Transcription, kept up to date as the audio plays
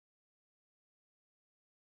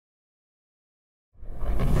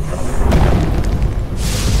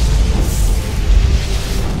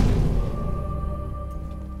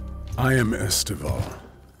I am Estival.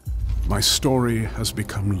 My story has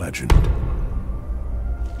become legend.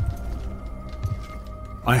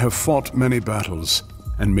 I have fought many battles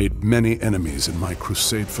and made many enemies in my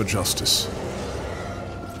crusade for justice.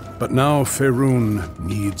 But now Faerun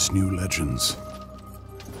needs new legends.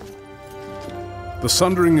 The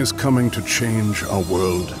Sundering is coming to change our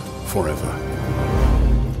world forever.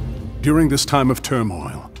 During this time of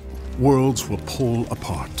turmoil, worlds will pull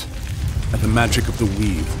apart, and the magic of the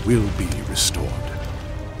weave will be restored.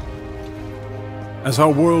 As our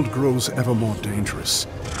world grows ever more dangerous,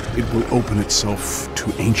 it will open itself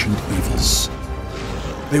to ancient evils.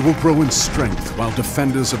 They will grow in strength while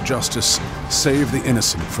defenders of justice save the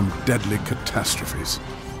innocent from deadly catastrophes.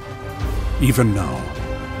 Even now,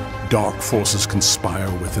 dark forces conspire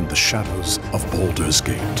within the shadows of Baldur's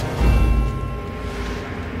Gate.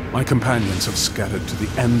 My companions have scattered to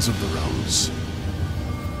the ends of the realms.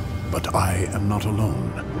 But I am not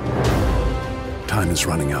alone. Time is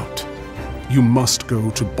running out. You must go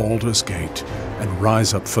to Baldur's Gate and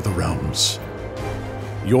rise up for the realms.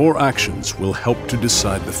 Your actions will help to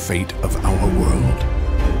decide the fate of our world.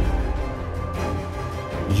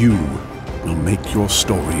 You will make your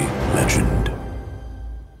story legend.